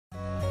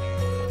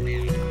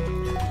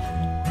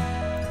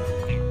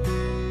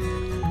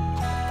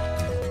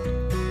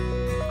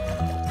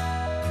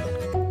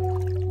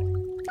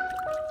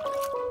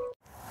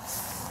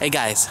Hey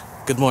guys,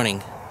 good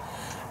morning.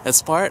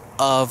 As part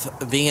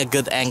of being a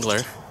good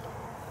angler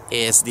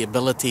is the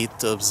ability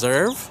to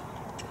observe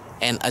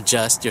and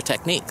adjust your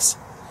techniques.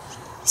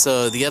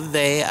 So the other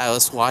day I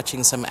was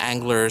watching some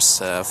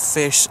anglers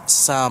fish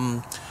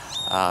some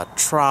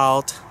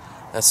trout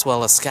as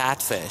well as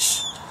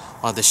catfish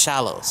on the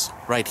shallows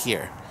right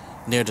here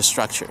near the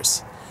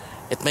structures.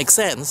 It makes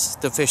sense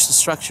to fish the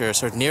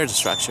structures or near the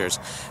structures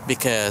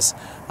because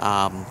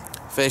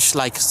fish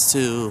likes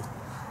to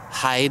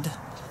hide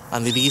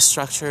under these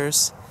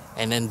structures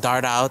and then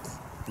dart out,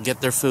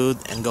 get their food,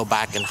 and go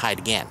back and hide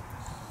again.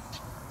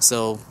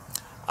 So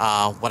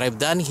what I've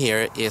done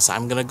here is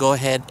I'm gonna go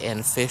ahead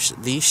and fish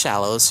these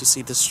shallows. You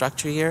see the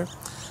structure here?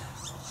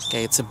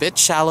 Okay, it's a bit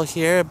shallow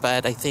here,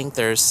 but I think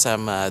there's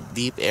some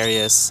deep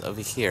areas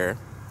over here.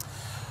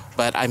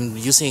 But I'm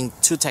using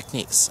two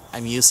techniques.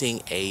 I'm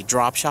using a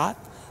drop shot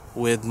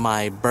with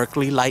my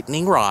Berkley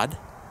Lightning rod.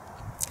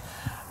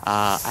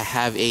 I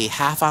have a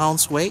 1/2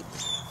 ounce weight,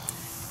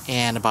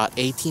 and about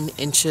 18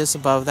 inches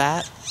above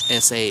that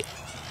is a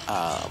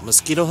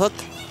mosquito hook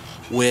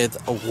with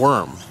a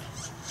worm.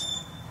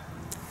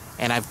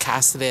 And I've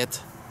casted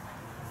it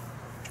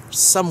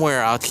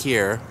somewhere out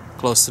here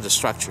close to the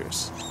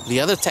structures. The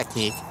other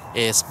technique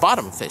is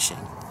bottom fishing.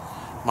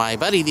 My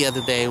buddy the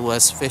other day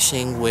was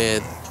fishing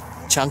with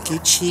Chunky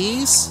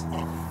Cheese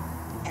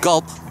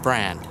Gulp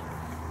brand,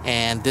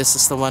 and this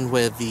is the one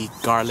with the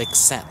garlic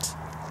scent.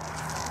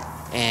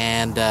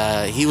 And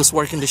he was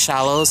working the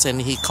shallows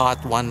and he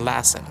caught one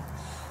lasson.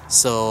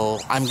 So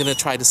I'm gonna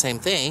try the same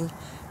thing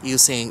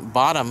using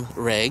bottom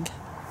rig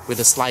with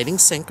a sliding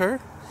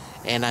sinker,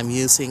 and I'm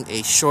using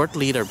a short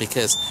leader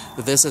because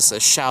this is a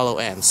shallow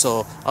end.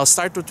 So I'll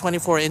start with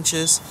 24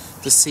 inches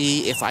to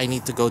see if I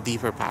need to go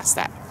deeper past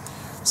that.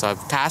 So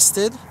I've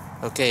casted,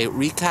 okay,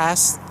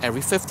 recast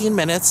every 15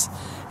 minutes,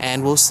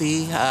 and we'll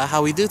see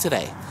how we do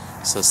today.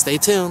 So stay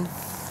tuned.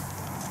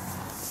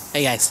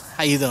 Hey guys,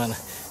 how you doing?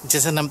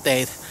 Just an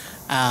update.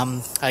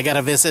 I got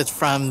a visit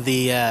from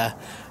the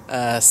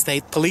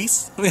state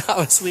police,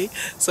 obviously.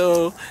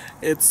 So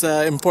it's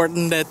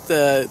important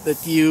that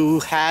you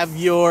have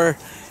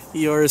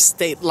your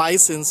state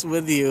license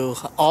with you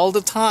all the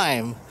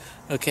time.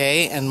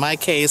 Okay, in my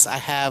case, I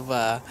have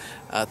a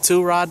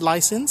 2-rod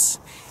license,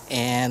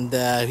 and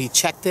he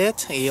checked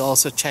it. He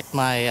also checked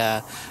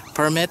my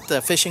permit,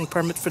 fishing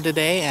permit for the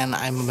day, and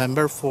I'm a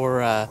member for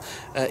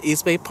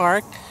East Bay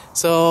Park.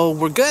 So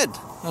we're good.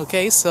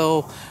 Okay,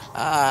 so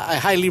I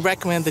highly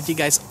recommend that you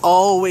guys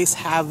always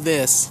have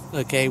this,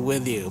 okay,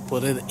 with you.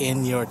 Put it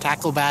in your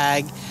tackle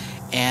bag,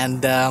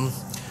 and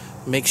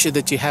make sure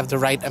that you have the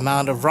right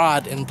amount of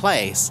rod in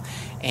place.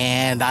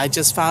 And I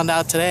just found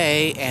out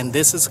today, and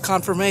this is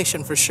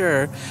confirmation for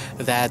sure,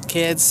 that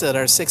kids that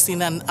are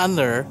 16 and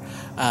under,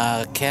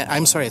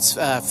 it's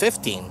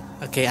 15,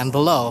 okay, and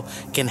below,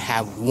 can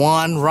have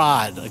 1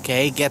 rod,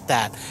 okay, get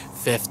that,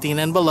 15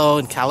 and below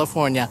in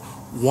California,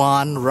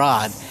 1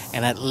 rod.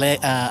 And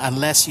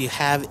unless you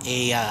have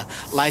a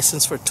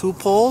license for 2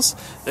 poles,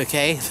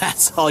 okay,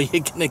 that's all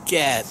you're gonna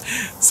get.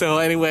 So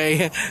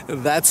anyway,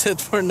 that's it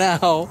for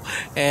now,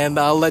 and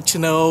I'll let you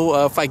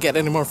know if I get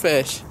any more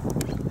fish.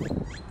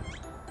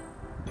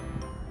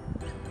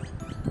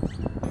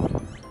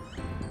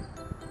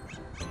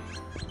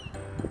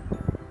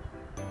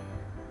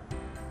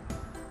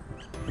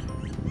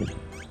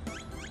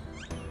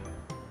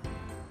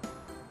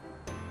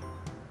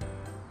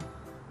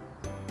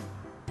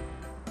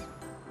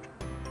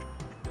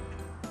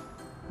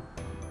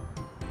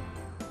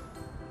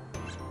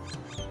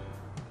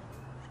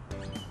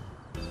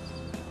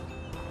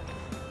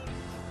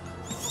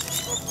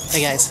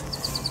 Hey guys,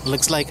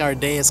 looks like our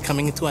day is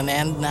coming to an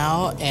end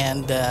now,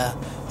 and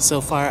so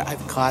far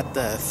I've caught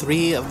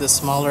 3 of the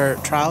smaller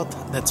trout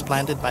that's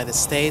planted by the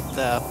state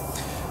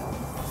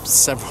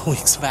several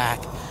weeks back.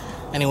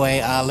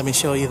 Anyway, let me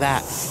show you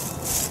that.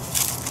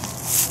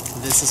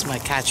 This is my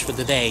catch for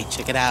the day.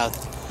 Check it out.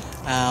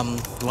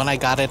 One I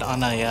got it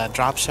on a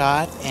drop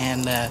shot,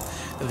 and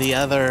the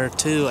other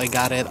 2 I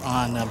got it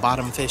on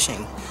bottom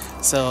fishing.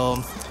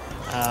 So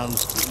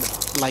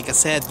like I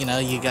said, you know,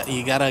 you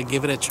gotta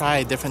give it a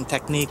try, different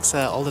techniques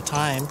all the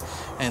time,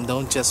 and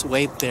don't just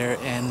wait there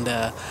and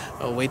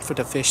wait for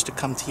the fish to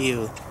come to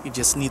you. You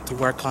just need to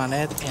work on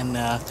it and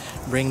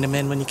bring them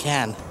in when you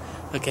can.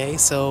 Okay,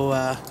 so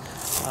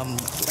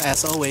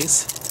as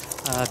always,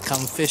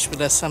 come fish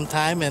with us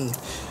sometime, and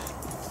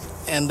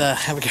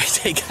have a great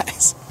day, guys.